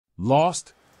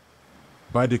Lost?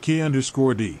 By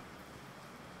Decay_D.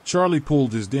 Charlie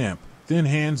pulled his damp, thin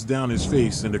hands down his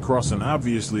face and across an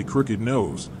obviously crooked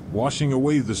nose, washing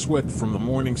away the sweat from the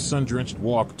morning's sun-drenched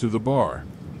walk to the bar.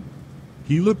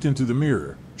 He looked into the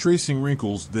mirror, tracing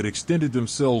wrinkles that extended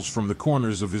themselves from the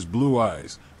corners of his blue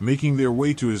eyes, making their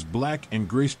way to his black and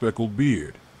gray-speckled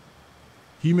beard.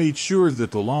 He made sure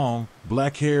that the long,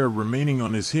 black hair remaining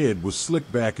on his head was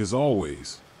slicked back as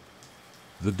always.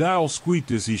 The dial squeaked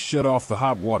as he shut off the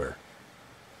hot water.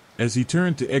 As he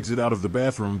turned to exit out of the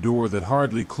bathroom door that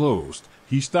hardly closed,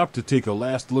 he stopped to take a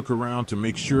last look around to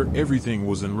make sure everything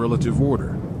was in relative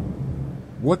order.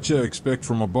 What'cha expect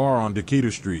from a bar on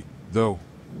Decatur Street, though?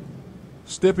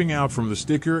 Stepping out from the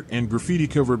sticker and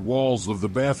graffiti-covered walls of the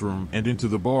bathroom and into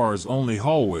the bar's only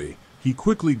hallway, he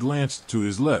quickly glanced to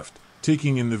his left,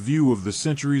 taking in the view of the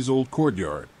centuries-old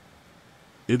courtyard.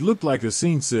 It looked like a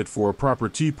scene set for a proper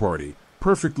tea party,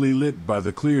 perfectly lit by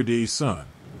the clear day sun.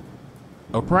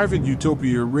 A private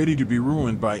utopia ready to be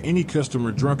ruined by any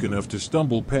customer drunk enough to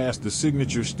stumble past the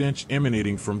signature stench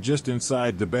emanating from just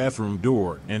inside the bathroom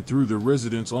door and through the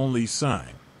residents-only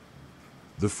sign.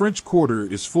 The French Quarter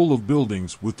is full of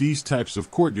buildings with these types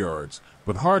of courtyards,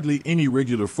 but hardly any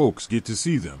regular folks get to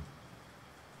see them.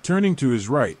 Turning to his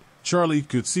right, Charlie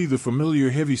could see the familiar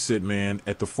heavyset man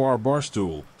at the far bar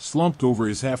stool, slumped over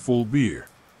his half-full beer.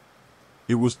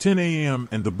 It was 10 a.m.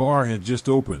 and the bar had just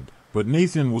opened, but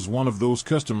Nathan was one of those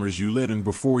customers you let in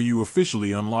before you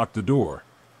officially unlocked the door.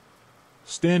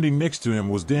 Standing next to him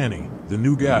was Danny, the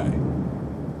new guy.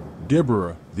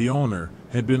 Deborah, the owner,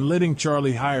 had been letting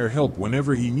Charlie hire help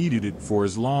whenever he needed it for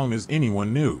as long as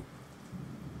anyone knew.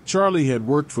 Charlie had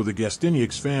worked for the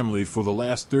Gastiniaks family for the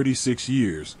last 36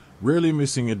 years, rarely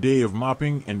missing a day of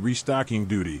mopping and restocking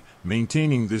duty,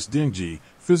 maintaining this dingy,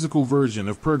 physical version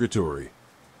of purgatory.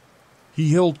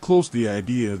 He held close the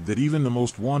idea that even the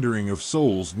most wandering of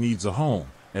souls needs a home,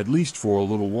 at least for a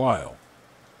little while.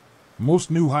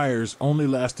 Most new hires only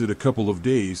lasted a couple of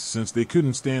days since they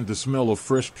couldn't stand the smell of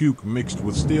fresh puke mixed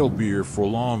with stale beer for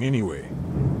long anyway.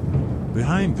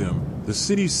 Behind them, the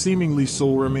city's seemingly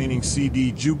sole remaining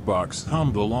CD jukebox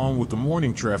hummed along with the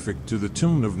morning traffic to the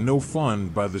tune of No Fun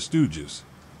by the Stooges.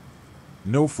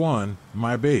 No fun,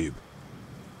 my babe.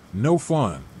 No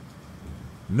fun.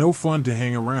 No fun to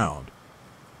hang around.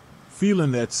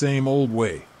 Feeling that same old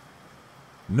way.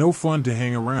 No fun to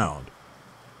hang around.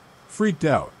 Freaked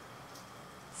out.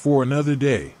 For another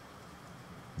day.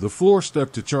 The floor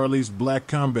stuck to Charlie's black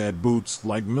combat boots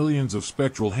like millions of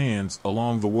spectral hands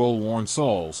along the well-worn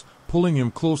soles, pulling him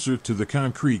closer to the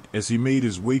concrete as he made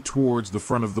his way towards the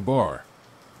front of the bar.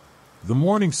 The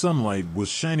morning sunlight was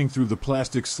shining through the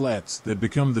plastic slats that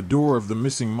become the door of the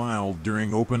missing mile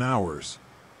during open hours.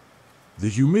 The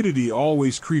humidity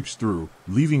always creeps through,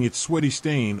 leaving its sweaty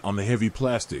stain on the heavy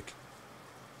plastic.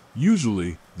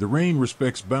 Usually, the rain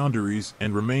respects boundaries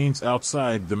and remains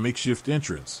outside the makeshift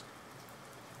entrance.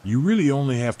 You really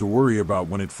only have to worry about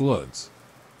when it floods.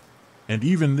 And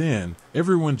even then,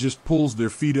 everyone just pulls their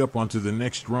feet up onto the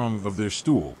next rung of their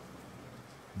stool.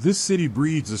 This city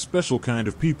breeds a special kind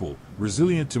of people,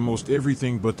 resilient to most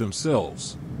everything but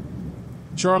themselves.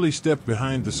 Charlie stepped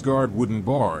behind the scarred wooden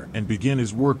bar and began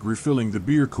his work refilling the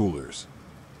beer coolers.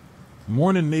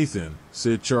 "Mornin', Nathan,"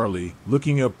 said Charlie,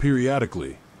 looking up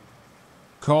periodically.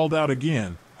 "Called out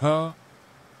again, huh?"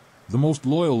 The most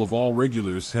loyal of all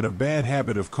regulars had a bad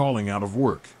habit of calling out of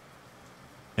work.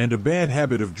 And a bad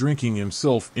habit of drinking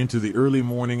himself into the early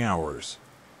morning hours.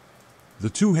 The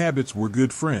two habits were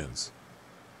good friends.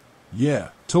 "Yeah,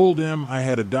 told him I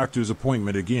had a doctor's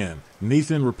appointment again,"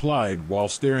 Nathan replied while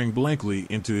staring blankly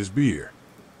into his beer.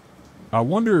 "I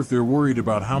wonder if they're worried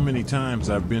about how many times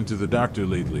I've been to the doctor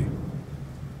lately."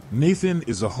 Nathan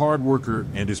is a hard worker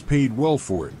and is paid well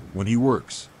for it when he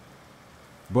works.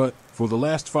 But, for the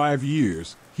last 5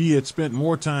 years, he had spent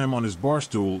more time on his bar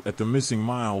stool at the missing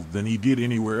mile than he did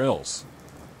anywhere else.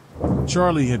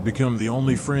 Charlie had become the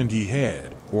only friend he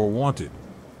had, or wanted.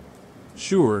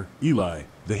 Sure, Eli,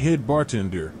 the head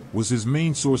bartender, was his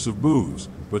main source of booze,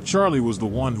 but Charlie was the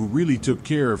one who really took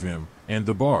care of him, and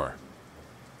the bar.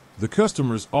 The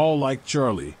customers all liked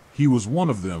Charlie, he was one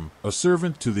of them, a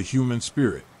servant to the human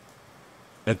spirit.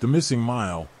 At the missing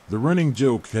mile, the running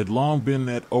joke had long been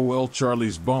that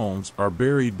Charlie's bones are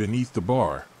buried beneath the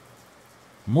bar.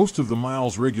 Most of the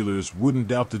mile's regulars wouldn't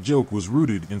doubt the joke was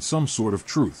rooted in some sort of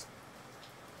truth.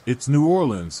 It's New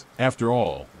Orleans, after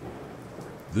all.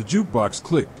 The jukebox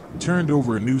clicked, turned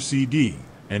over a new CD,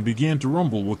 and began to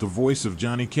rumble with the voice of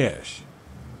Johnny Cash.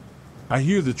 "I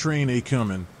hear the train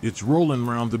a-comin', it's rollin'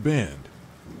 round the bend.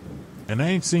 And I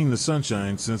ain't seen the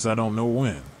sunshine since I don't know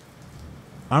when.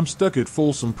 I'm stuck at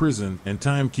Folsom Prison and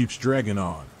time keeps dragging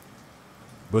on.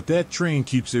 But that train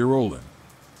keeps a-rolling.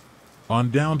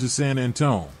 On down to San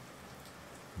Antone.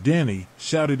 Danny,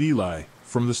 shouted Eli,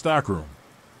 from the stockroom.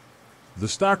 The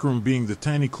stockroom being the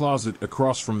tiny closet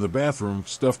across from the bathroom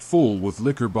stuffed full with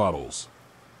liquor bottles.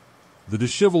 The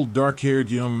disheveled dark-haired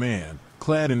young man,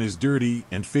 clad in his dirty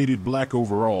and faded black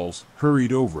overalls,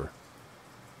 hurried over.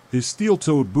 His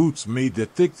steel-toed boots made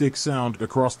that thick sound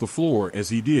across the floor as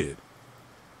he did.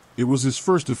 It was his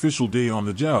first official day on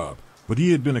the job, but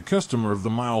he had been a customer of the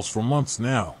Miles for months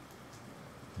now.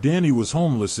 Danny was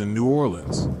homeless in New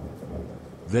Orleans.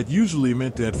 That usually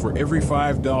meant that for every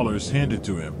 $5 handed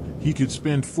to him, he could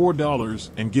spend $4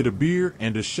 and get a beer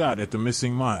and a shot at the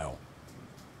missing mile.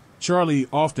 Charlie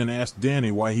often asked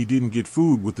Danny why he didn't get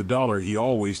food with the dollar he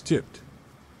always tipped.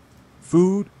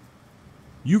 Food?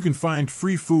 You can find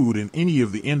free food in any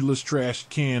of the endless trash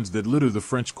cans that litter the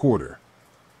French Quarter.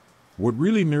 What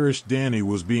really nourished Danny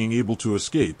was being able to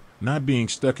escape, not being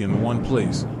stuck in one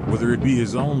place, whether it be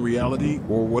his own reality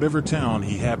or whatever town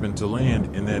he happened to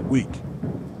land in that week.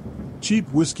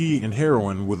 Cheap whiskey and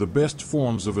heroin were the best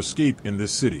forms of escape in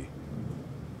this city.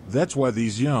 That's why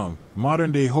these young,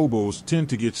 modern-day hobos tend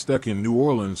to get stuck in New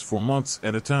Orleans for months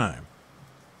at a time.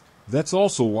 That's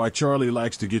also why Charlie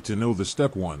likes to get to know the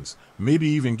stuck ones, maybe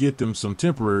even get them some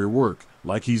temporary work,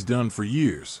 like he's done for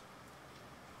years.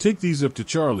 Take these up to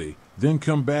Charlie, then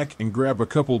come back and grab a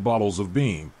couple bottles of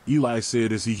Beam, Eli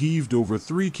said as he heaved over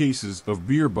 3 cases of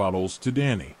beer bottles to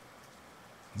Danny.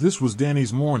 This was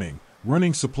Danny's morning,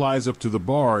 running supplies up to the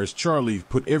bar as Charlie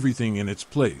put everything in its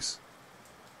place.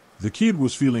 The kid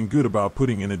was feeling good about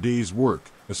putting in a day's work,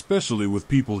 especially with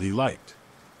people he liked.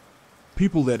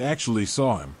 People that actually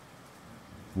saw him.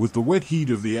 With the wet heat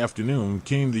of the afternoon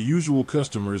came the usual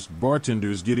customers,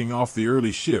 bartenders getting off the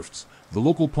early shifts, the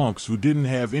local punks who didn't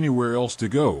have anywhere else to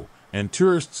go, and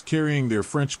tourists carrying their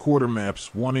French Quarter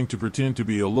maps wanting to pretend to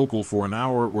be a local for an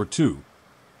hour or two.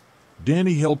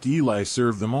 Danny helped Eli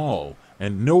serve them all,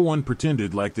 and no one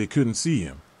pretended like they couldn't see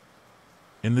him.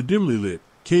 In the dimly lit,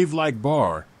 cave-like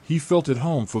bar, he felt at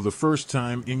home for the first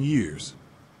time in years.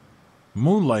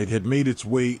 Moonlight had made its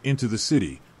way into the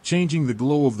city, changing the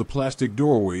glow of the plastic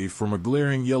doorway from a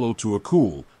glaring yellow to a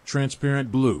cool,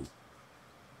 transparent blue.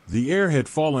 The air had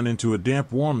fallen into a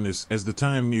damp warmness as the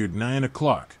time neared 9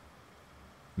 o'clock.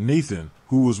 Nathan,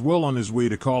 who was well on his way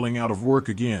to calling out of work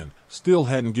again, still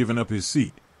hadn't given up his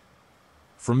seat.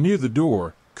 From near the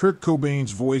door, Kurt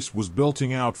Cobain's voice was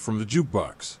belting out from the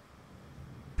jukebox.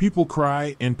 People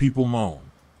cry and people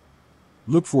moan.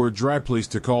 Look for a dry place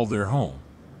to call their home.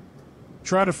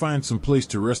 Try to find some place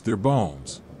to rest their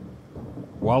bones,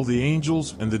 while the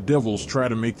angels and the devils try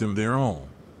to make them their own.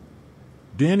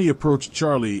 Danny approached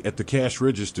Charlie at the cash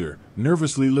register,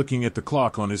 nervously looking at the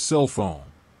clock on his cell phone.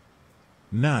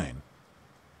 9.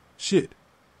 Shit.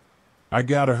 I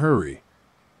gotta hurry.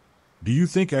 Do you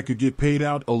think I could get paid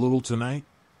out a little tonight?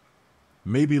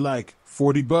 Maybe like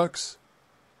 $40?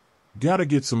 Gotta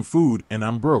get some food and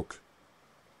I'm broke.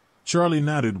 Charlie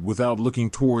nodded without looking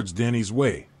towards Danny's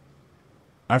way.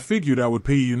 I figured I would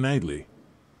pay you nightly.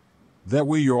 That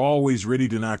way you're always ready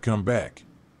to not come back.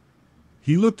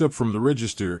 He looked up from the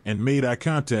register and made eye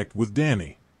contact with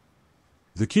Danny.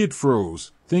 The kid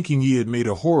froze, thinking he had made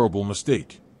a horrible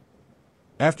mistake.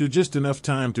 After just enough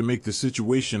time to make the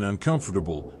situation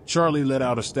uncomfortable, Charlie let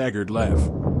out a staggered laugh.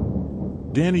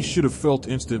 Danny should have felt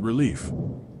instant relief.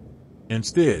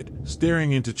 Instead,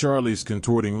 staring into Charlie's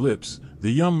contorting lips,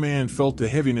 the young man felt the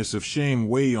heaviness of shame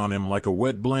weigh on him like a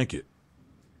wet blanket.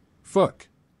 Fuck.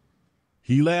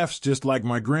 He laughs just like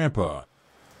my grandpa.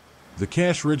 The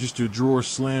cash register drawer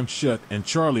slammed shut and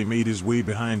Charlie made his way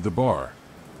behind the bar.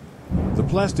 The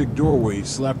plastic doorway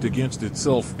slapped against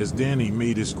itself as Danny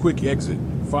made his quick exit,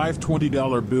 5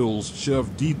 $20 bills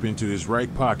shoved deep into his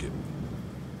right pocket.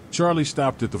 Charlie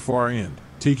stopped at the far end,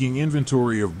 taking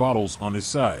inventory of bottles on his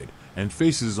side, and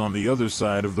faces on the other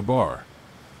side of the bar.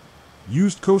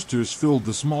 Used coasters filled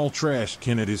the small trash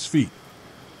can at his feet.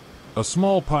 A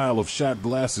small pile of shot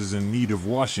glasses in need of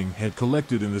washing had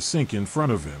collected in the sink in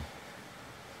front of him.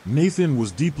 Nathan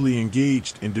was deeply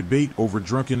engaged in debate over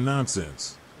drunken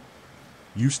nonsense.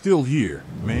 You still here,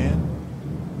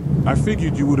 man? I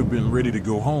figured you would have been ready to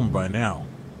go home by now.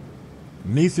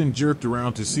 Nathan jerked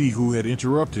around to see who had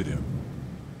interrupted him.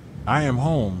 I am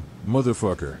home,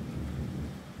 motherfucker.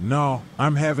 No,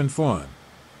 I'm having fun.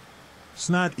 It's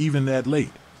not even that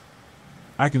late.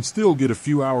 I can still get a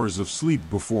few hours of sleep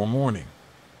before morning.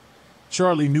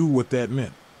 Charlie knew what that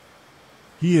meant.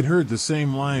 He had heard the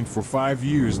same line for 5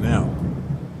 years now.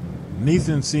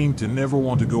 Nathan seemed to never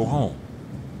want to go home.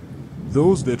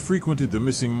 Those that frequented the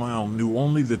missing mile knew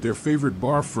only that their favorite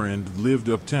bar friend lived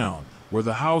uptown, where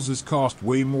the houses cost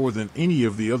way more than any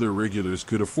of the other regulars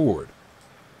could afford.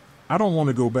 I don't want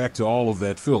to go back to all of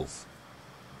that filth.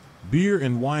 Beer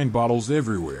and wine bottles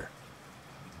everywhere.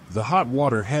 The hot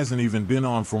water hasn't even been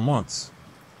on for months.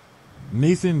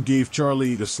 Nathan gave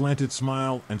Charlie a slanted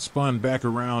smile and spun back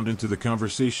around into the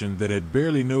conversation that had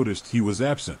barely noticed he was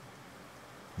absent.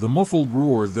 The muffled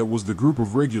roar that was the group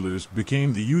of regulars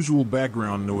became the usual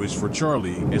background noise for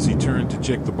Charlie as he turned to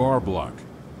check the bar block.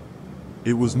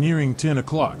 It was nearing 10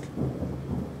 o'clock.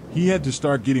 He had to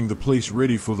start getting the place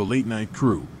ready for the late-night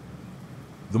crew.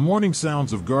 The morning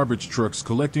sounds of garbage trucks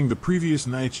collecting the previous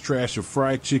night's trash of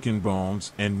fried chicken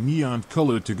bones and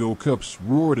neon-colored to-go cups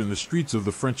roared in the streets of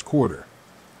the French Quarter.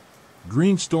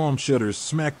 Green storm shutters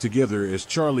smacked together as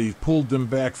Charlie pulled them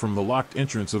back from the locked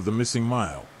entrance of the missing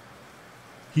mile.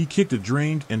 He kicked a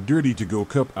drained and dirty to-go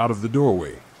cup out of the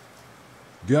doorway.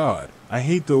 God, I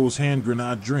hate those hand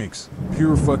grenade drinks,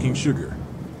 pure fucking sugar.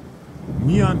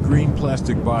 Neon green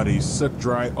plastic bodies suck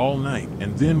dry all night,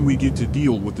 and then we get to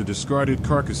deal with the discarded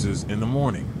carcasses in the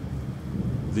morning.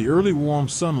 The early warm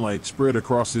sunlight spread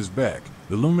across his back,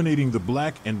 illuminating the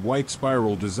black and white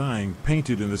spiral design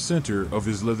painted in the center of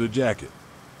his leather jacket.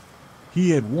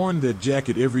 He had worn that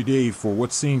jacket every day for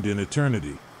what seemed an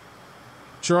eternity.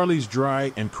 Charlie's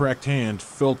dry and cracked hand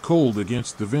felt cold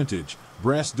against the vintage,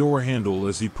 brass door handle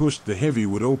as he pushed the heavy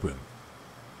wood open.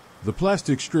 The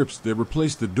plastic strips that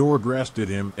replaced the door grasped at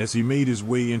him as he made his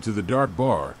way into the dark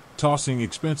bar, tossing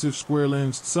expensive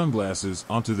square-lensed sunglasses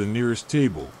onto the nearest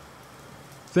table.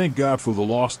 Thank God for the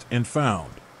lost and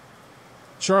found.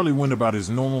 Charlie went about his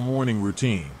normal morning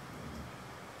routine.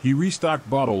 He restocked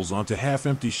bottles onto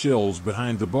half-empty shelves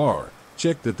behind the bar,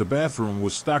 checked that the bathroom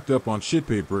was stocked up on shit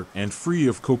paper and free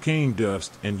of cocaine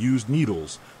dust and used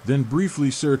needles, then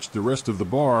briefly searched the rest of the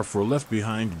bar for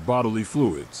left-behind bodily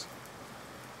fluids.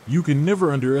 You can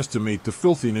never underestimate the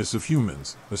filthiness of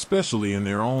humans, especially in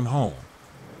their own home.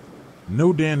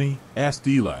 "No, Danny?" asked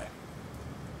Eli.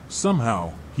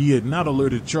 Somehow, he had not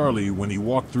alerted Charlie when he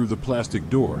walked through the plastic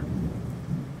door.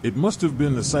 It must have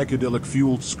been the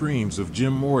psychedelic-fueled screams of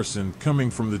Jim Morrison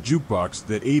coming from the jukebox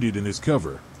that aided in his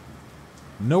cover.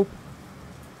 Nope.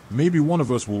 Maybe one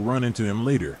of us will run into him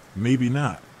later, maybe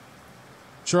not.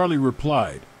 Charlie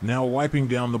replied, now wiping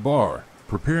down the bar,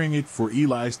 preparing it for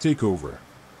Eli's takeover.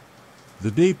 The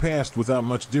day passed without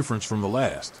much difference from the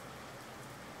last.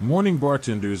 Morning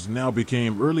bartenders now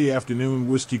became early afternoon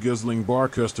whiskey-guzzling bar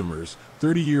customers.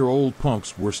 30-year-old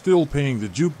punks were still paying the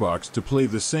jukebox to play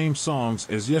the same songs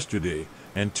as yesterday,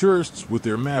 and tourists with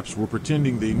their maps were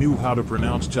pretending they knew how to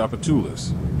pronounce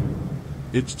Tchoupitoulas.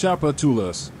 It's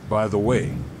Tchoupitoulas, by the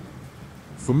way.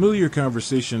 Familiar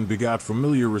conversation begot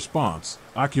familiar response,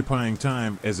 occupying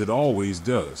time as it always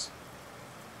does.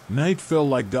 Night fell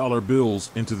like dollar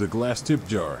bills into the glass tip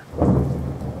jar.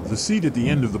 The seat at the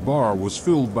end of the bar was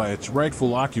filled by its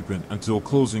rightful occupant until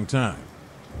closing time.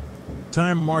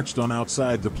 Time marched on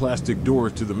outside the plastic door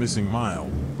to the missing mile,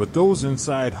 but those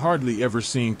inside hardly ever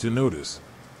seemed to notice.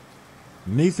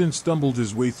 Nathan stumbled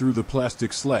his way through the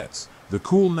plastic slats, the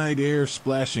cool night air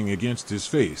splashing against his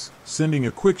face, sending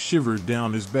a quick shiver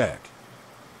down his back.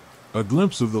 A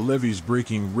glimpse of the levees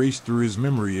breaking raced through his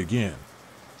memory again.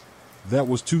 That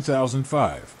was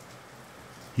 2005.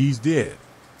 He's dead.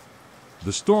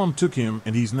 The storm took him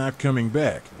and he's not coming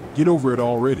back. Get over it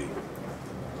already.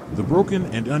 The broken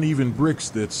and uneven bricks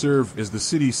that serve as the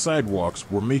city's sidewalks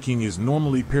were making his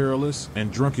normally perilous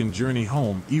and drunken journey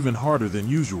home even harder than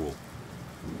usual.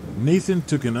 Nathan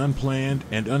took an unplanned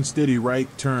and unsteady right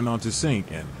turn onto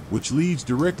St. Anne, which leads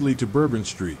directly to Bourbon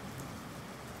Street.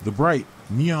 The bright,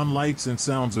 neon lights and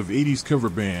sounds of 80s cover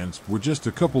bands were just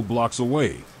a couple blocks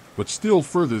away, but still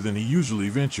further than he usually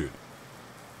ventured.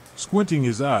 Squinting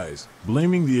his eyes,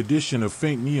 blaming the addition of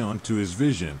faint neon to his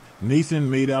vision, Nathan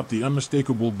made out the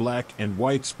unmistakable black and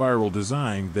white spiral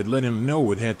design that let him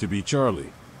know it had to be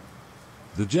Charlie.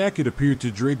 The jacket appeared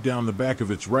to drape down the back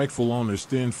of its rightful owner's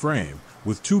thin frame,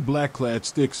 with two black-clad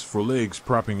sticks for legs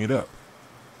propping it up.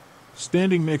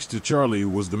 Standing next to Charlie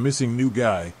was the missing new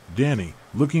guy, Danny,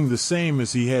 looking the same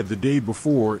as he had the day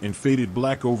before in faded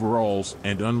black overalls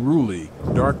and unruly,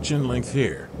 dark chin-length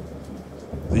hair.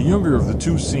 The younger of the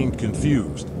two seemed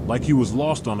confused, like he was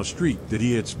lost on a street that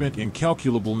he had spent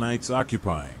incalculable nights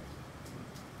occupying.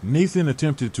 Nathan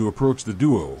attempted to approach the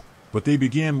duo, but they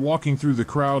began walking through the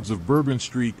crowds of Bourbon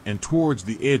Street and towards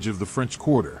the edge of the French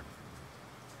Quarter.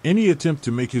 Any attempt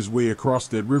to make his way across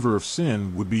that river of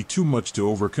sin would be too much to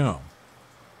overcome.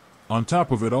 On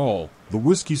top of it all, the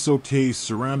whiskey-soaked haze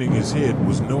surrounding his head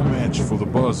was no match for the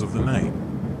buzz of the night.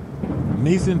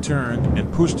 Nathan turned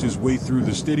and pushed his way through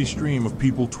the steady stream of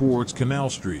people towards Canal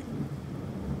Street.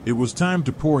 It was time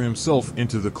to pour himself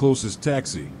into the closest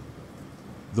taxi.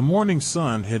 The morning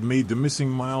sun had made the missing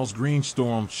Miles Green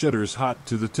storm shutters hot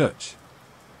to the touch.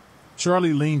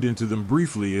 Charlie leaned into them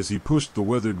briefly as he pushed the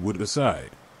weathered wood aside.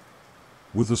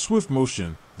 With a swift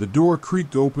motion, the door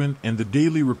creaked open and the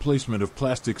daily replacement of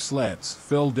plastic slats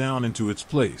fell down into its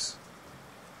place.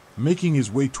 Making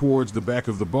his way towards the back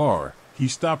of the bar, he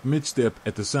stopped mid-step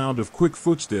at the sound of quick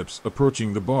footsteps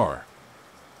approaching the bar.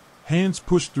 Hands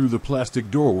pushed through the plastic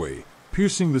doorway,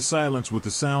 piercing the silence with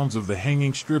the sounds of the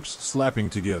hanging strips slapping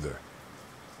together.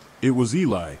 It was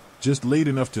Eli, just late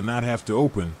enough to not have to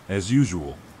open, as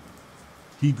usual.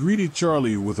 He greeted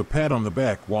Charlie with a pat on the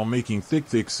back while making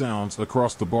thick sounds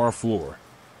across the bar floor.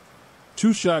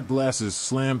 Two shot glasses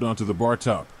slammed onto the bar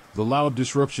top, the loud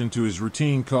disruption to his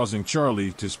routine causing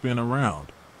Charlie to spin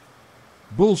around.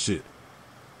 Bullshit.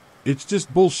 It's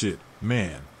just bullshit,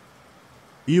 man.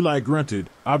 Eli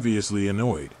grunted, obviously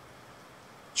annoyed.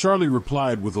 Charlie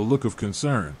replied with a look of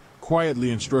concern, quietly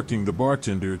instructing the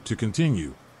bartender to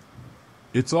continue.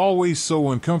 It's always so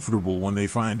uncomfortable when they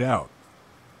find out.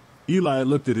 Eli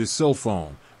looked at his cell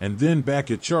phone, and then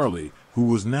back at Charlie, who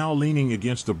was now leaning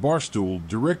against a bar stool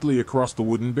directly across the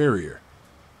wooden barrier.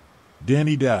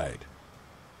 Danny died.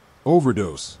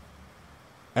 Overdose.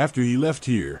 After he left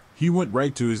here, he went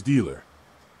right to his dealer.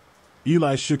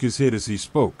 Eli shook his head as he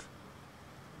spoke.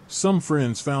 Some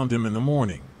friends found him in the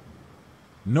morning.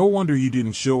 No wonder he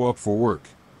didn't show up for work.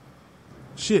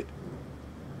 Shit.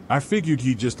 I figured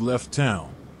he just left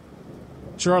town.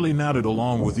 Charlie nodded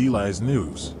along with Eli's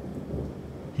news.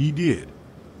 He did.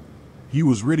 He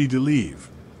was ready to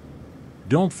leave.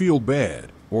 Don't feel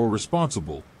bad or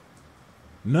responsible.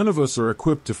 None of us are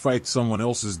equipped to fight someone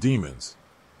else's demons.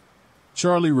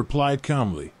 Charlie replied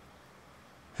calmly.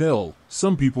 Hell,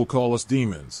 some people call us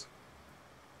demons.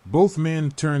 Both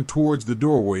men turned towards the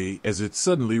doorway as it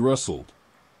suddenly rustled.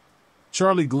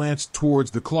 Charlie glanced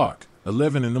towards the clock,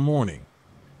 11 in the morning.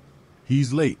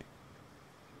 He's late.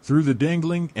 Through the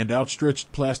dangling and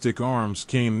outstretched plastic arms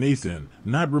came Nathan,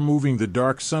 not removing the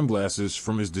dark sunglasses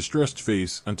from his distressed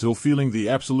face until feeling the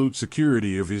absolute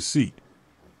security of his seat.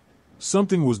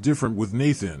 Something was different with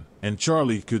Nathan, and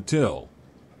Charlie could tell.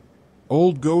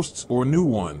 Old ghosts or new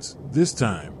ones, this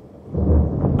time.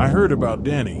 I heard about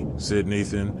Danny, said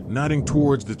Nathan, nodding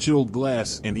towards the chilled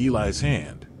glass in Eli's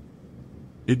hand.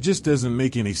 It just doesn't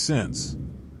make any sense.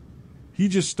 He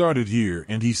just started here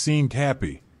and he seemed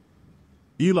happy.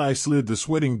 Eli slid the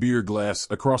sweating beer glass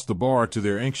across the bar to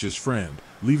their anxious friend,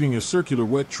 leaving a circular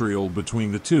wet trail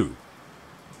between the two.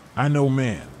 I know,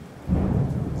 man.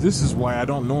 This is why I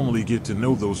don't normally get to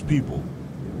know those people.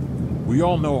 We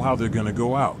all know how they're gonna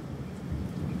go out.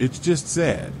 It's just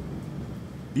sad.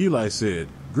 Eli said,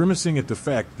 grimacing at the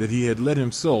fact that he had let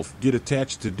himself get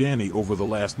attached to Danny over the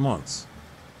last months.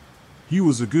 He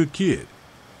was a good kid.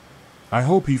 I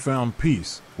hope he found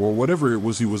peace, or whatever it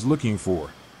was he was looking for.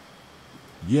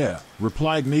 Yeah,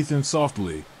 replied Nathan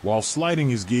softly, while sliding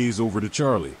his gaze over to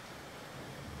Charlie.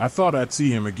 I thought I'd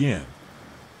see him again.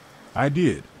 I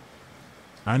did.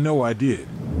 I know I did.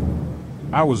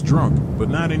 I was drunk, but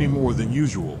not any more than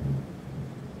usual.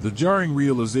 The jarring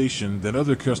realization that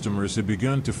other customers had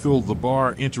begun to fill the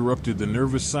bar interrupted the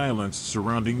nervous silence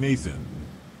surrounding Nathan.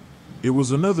 It was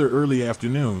another early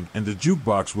afternoon, and the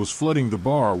jukebox was flooding the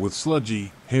bar with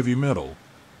sludgy, heavy metal.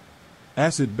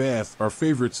 Acid Bath are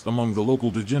favorites among the local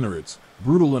degenerates,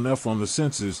 brutal enough on the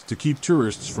senses to keep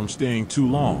tourists from staying too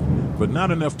long, but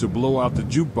not enough to blow out the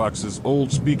jukebox's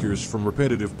old speakers from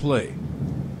repetitive play.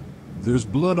 There's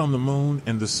blood on the moon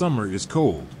and the summer is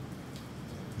cold.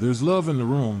 There's love in the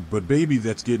room, but baby,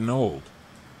 that's getting old.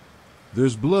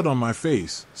 There's blood on my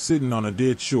face, sitting on a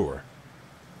dead shore.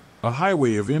 A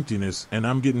highway of emptiness, and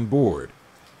I'm getting bored.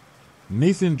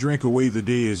 Nathan drank away the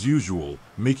day as usual,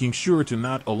 making sure to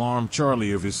not alarm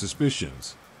Charlie of his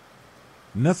suspicions.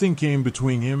 Nothing came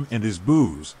between him and his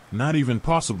booze, not even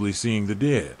possibly seeing the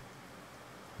dead.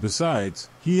 Besides,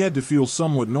 he had to feel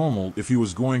somewhat normal if he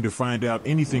was going to find out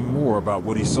anything more about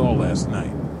what he saw last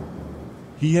night.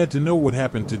 He had to know what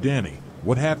happened to Danny,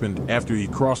 what happened after he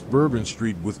crossed Bourbon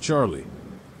Street with Charlie.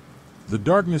 The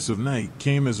darkness of night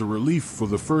came as a relief for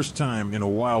the first time in a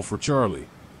while for Charlie.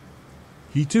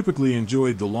 He typically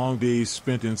enjoyed the long days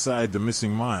spent inside the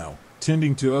missing mile,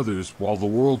 tending to others while the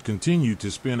world continued to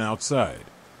spin outside.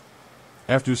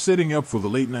 After setting up for the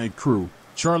late-night crew,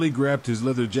 Charlie grabbed his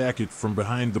leather jacket from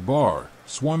behind the bar,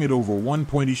 swung it over one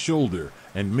pointy shoulder,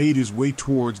 and made his way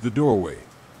towards the doorway.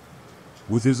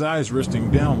 With his eyes resting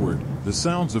downward, the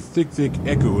sounds of thick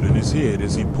echoed in his head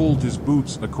as he pulled his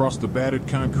boots across the battered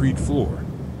concrete floor.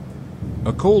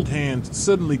 A cold hand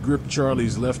suddenly gripped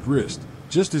Charlie's left wrist,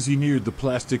 just as he neared the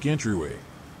plastic entryway.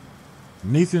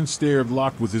 Nathan stared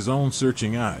locked with his own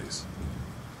searching eyes.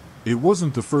 It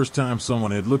wasn't the first time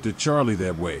someone had looked at Charlie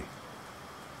that way.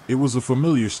 It was a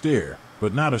familiar stare,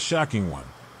 but not a shocking one.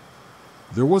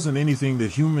 There wasn't anything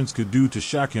that humans could do to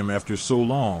shock him after so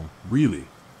long, really.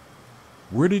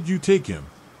 "Where did you take him?"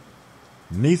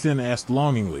 Nathan asked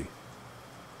longingly.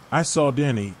 "I saw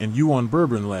Danny and you on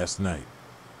Bourbon last night.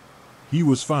 He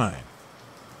was fine."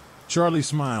 Charlie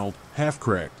smiled,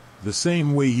 half-cracked, the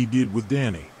same way he did with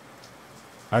Danny.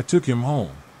 "I took him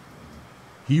home.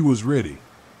 He was ready."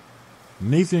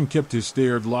 Nathan kept his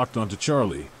stare locked onto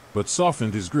Charlie, but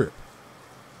softened his grip.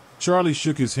 Charlie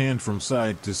shook his hand from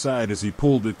side to side as he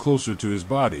pulled it closer to his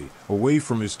body, away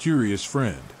from his curious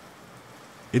friend.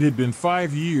 It had been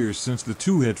 5 years since the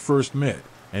two had first met,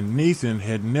 and Nathan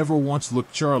had never once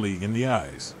looked Charlie in the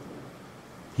eyes.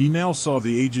 He now saw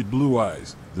the aged blue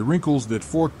eyes, the wrinkles that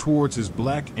forked towards his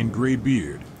black and gray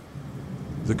beard.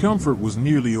 The comfort was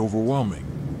nearly overwhelming.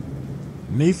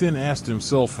 Nathan asked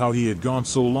himself how he had gone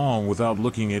so long without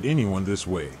looking at anyone this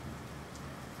way.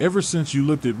 "Ever since you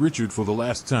looked at Richard for the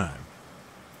last time.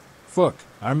 Fuck,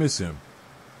 I miss him."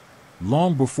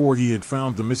 Long before he had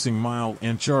found the missing Mile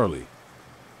and Charlie.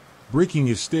 Breaking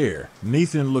his stare,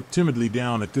 Nathan looked timidly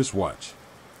down at this watch.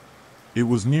 It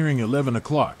was nearing 11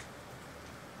 o'clock.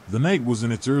 The night was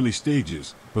in its early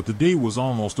stages, but the day was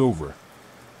almost over.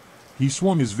 He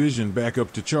swung his vision back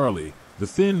up to Charlie, the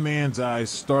thin man's eyes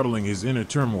startling his inner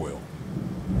turmoil.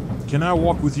 "Can I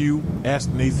walk with you?"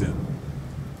 asked Nathan.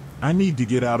 "I need to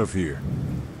get out of here."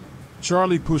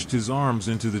 Charlie pushed his arms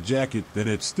into the jacket that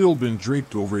had still been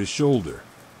draped over his shoulder.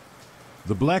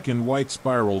 The black and white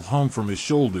spiral hung from his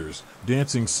shoulders,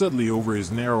 dancing subtly over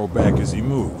his narrow back as he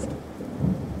moved.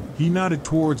 He nodded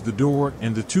towards the door,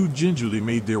 and the two gingerly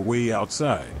made their way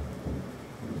outside.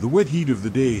 The wet heat of the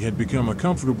day had become a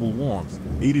comfortable warmth,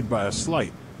 aided by a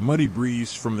slight, muddy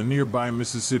breeze from the nearby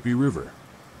Mississippi River.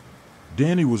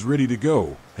 Danny was ready to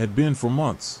go, had been for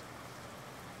months.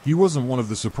 He wasn't one of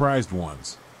the surprised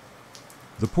ones.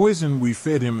 The poison we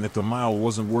fed him at the Mile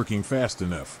wasn't working fast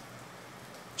enough.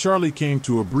 Charlie came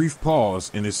to a brief pause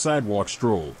in his sidewalk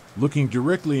stroll, looking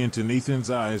directly into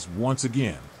Nathan's eyes once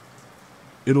again.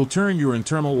 "It'll turn your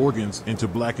internal organs into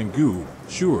blackened goo,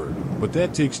 sure, but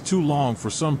that takes too long for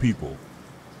some people."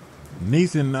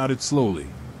 Nathan nodded slowly.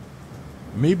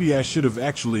 "Maybe I should have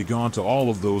actually gone to all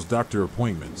of those doctor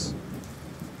appointments.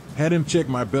 Had him check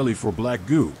my belly for black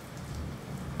goo.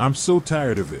 I'm so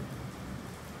tired of it.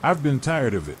 I've been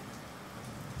tired of it."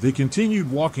 They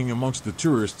continued walking amongst the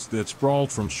tourists that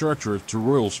sprawled from Chartres to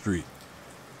Royal Street.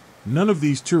 None of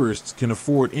these tourists can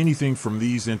afford anything from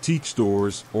these antique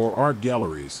stores or art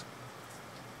galleries.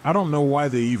 I don't know why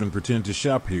they even pretend to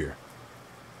shop here.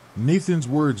 Nathan's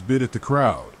words bit at the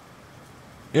crowd.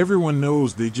 Everyone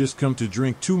knows they just come to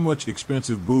drink too much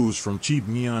expensive booze from cheap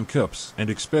neon cups and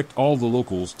expect all the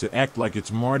locals to act like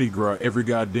it's Mardi Gras every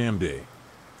goddamn day.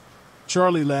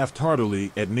 Charlie laughed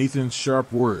heartily at Nathan's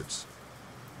sharp words.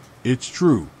 "It's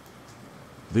true.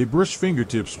 They brush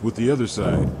fingertips with the other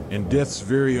side, and Death's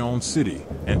very own city,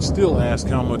 and still ask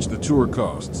how much the tour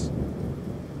costs."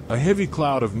 A heavy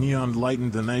cloud of neon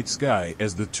lightened the night sky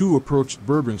as the two approached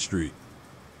Bourbon Street.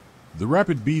 The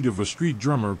rapid beat of a street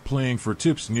drummer playing for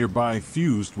tips nearby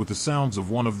fused with the sounds of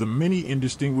one of the many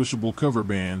indistinguishable cover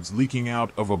bands leaking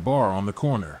out of a bar on the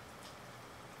corner.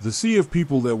 The sea of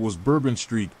people that was Bourbon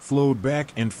Street flowed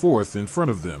back and forth in front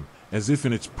of them, as if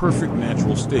in its perfect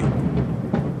natural state.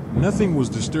 Nothing was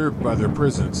disturbed by their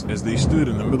presence as they stood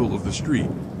in the middle of the street,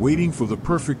 waiting for the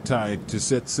perfect tide to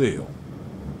set sail.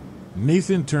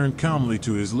 Nathan turned calmly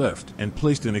to his left and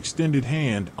placed an extended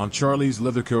hand on Charlie's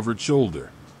leather-covered shoulder.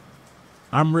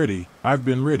 "I'm ready, I've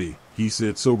been ready," he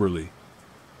said soberly.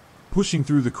 Pushing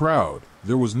through the crowd,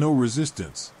 there was no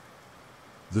resistance.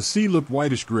 The sea looked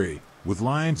whitish-gray, with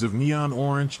lines of neon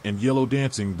orange and yellow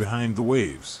dancing behind the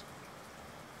waves.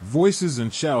 Voices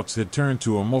and shouts had turned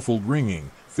to a muffled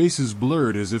ringing, faces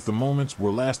blurred as if the moments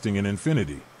were lasting an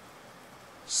infinity.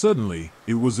 Suddenly,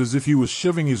 it was as if he was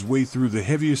shoving his way through the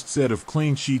heaviest set of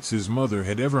clean sheets his mother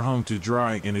had ever hung to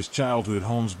dry in his childhood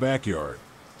home's backyard.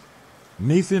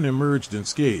 Nathan emerged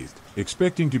unscathed,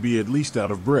 expecting to be at least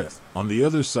out of breath, on the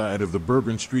other side of the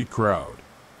Bourbon Street crowd.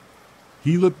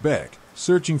 He looked back,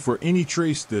 searching for any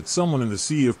trace that someone in the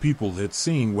sea of people had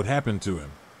seen what happened to him.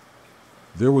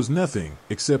 There was nothing,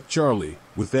 except Charlie,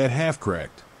 with that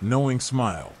half-cracked, knowing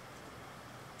smile.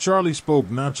 Charlie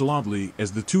spoke nonchalantly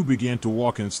as the two began to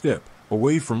walk in step,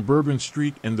 away from Bourbon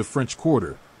Street and the French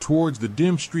Quarter, towards the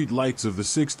dim street lights of the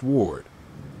 6th Ward.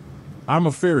 "I'm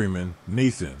a ferryman,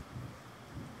 Nathan.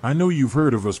 I know you've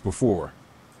heard of us before.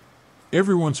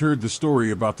 Everyone's heard the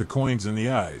story about the coins in the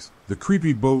eyes, the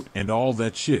creepy boat, and all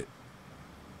that shit.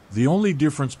 The only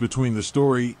difference between the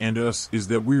story and us is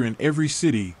that we're in every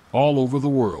city, all over the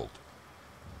world.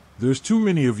 There's too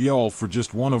many of y'all for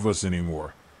just one of us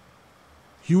anymore.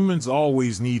 Humans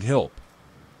always need help.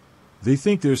 They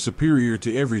think they're superior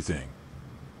to everything.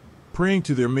 Praying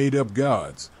to their made-up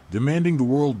gods, demanding the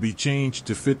world be changed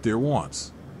to fit their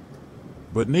wants.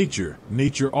 But nature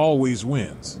always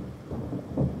wins.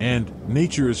 And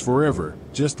nature is forever,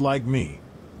 just like me.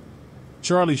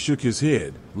 Charlie shook his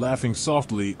head, laughing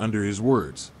softly under his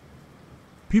words.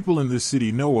 People in this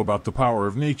city know about the power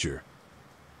of nature.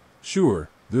 Sure,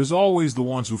 there's always the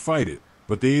ones who fight it,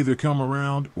 but they either come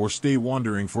around or stay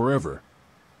wandering forever.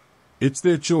 It's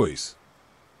their choice.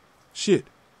 Shit.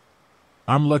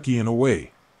 I'm lucky in a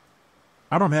way.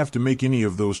 I don't have to make any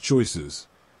of those choices.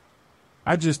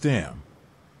 I just am.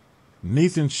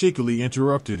 Nathan shakily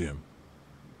interrupted him.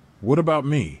 What about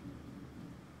me?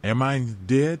 Am I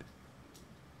dead?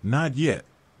 Not yet.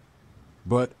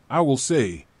 But, I will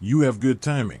say, you have good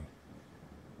timing.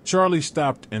 Charlie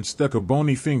stopped and stuck a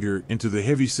bony finger into the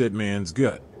heavy-set man's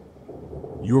gut.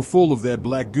 You're full of that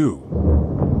black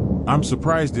goo. I'm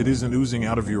surprised it isn't oozing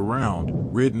out of your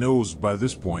round, red nose by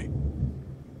this point.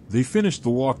 They finished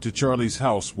the walk to Charlie's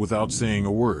house without saying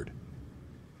a word.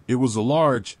 It was a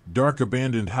large, dark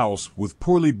abandoned house with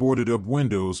poorly boarded-up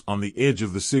windows on the edge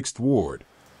of the 6th Ward.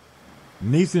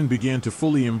 Nathan began to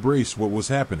fully embrace what was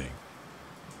happening.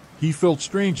 He felt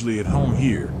strangely at home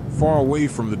here, far away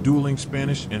from the dueling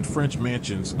Spanish and French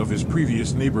mansions of his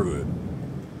previous neighborhood.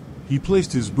 He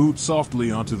placed his boot softly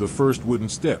onto the first wooden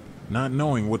step, not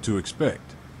knowing what to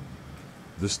expect.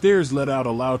 The stairs let out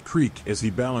a loud creak as he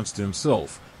balanced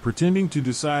himself, pretending to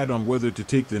decide on whether to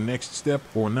take the next step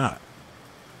or not.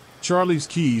 Charlie's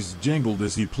keys jangled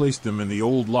as he placed them in the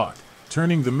old lock,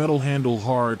 turning the metal handle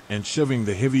hard and shoving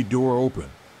the heavy door open.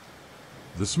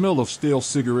 The smell of stale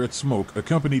cigarette smoke,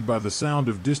 accompanied by the sound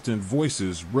of distant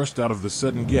voices, rushed out of the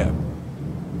sudden gap.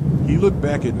 He looked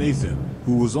back at Nathan,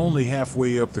 who was only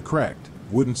halfway up the cracked,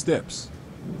 wooden steps.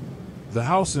 The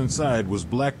house inside was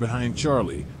black behind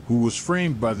Charlie, who was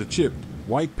framed by the chipped,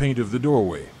 white paint of the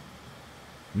doorway.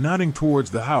 Nodding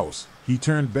towards the house, he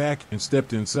turned back and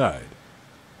stepped inside.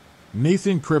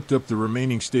 Nathan crept up the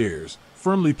remaining stairs,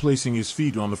 firmly placing his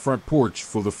feet on the front porch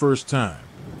for the first time.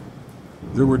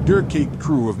 There were dirt-caked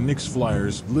crew of Knicks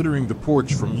flyers littering the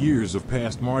porch from years of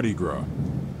past Mardi Gras.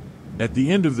 At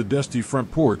the end of the dusty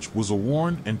front porch was a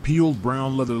worn and peeled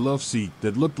brown leather love seat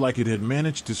that looked like it had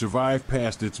managed to survive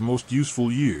past its most useful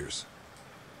years.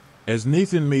 As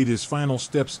Nathan made his final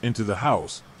steps into the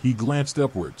house, he glanced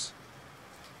upwards.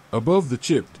 Above the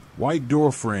chipped, white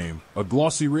door frame, a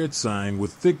glossy red sign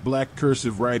with thick black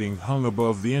cursive writing hung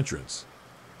above the entrance.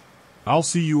 I'll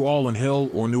see you all in hell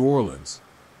or New Orleans.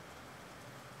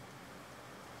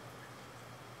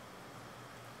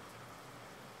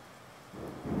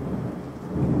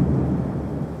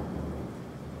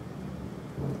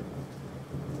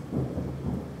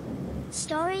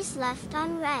 Stories left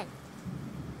unread.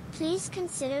 Please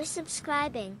consider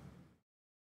subscribing.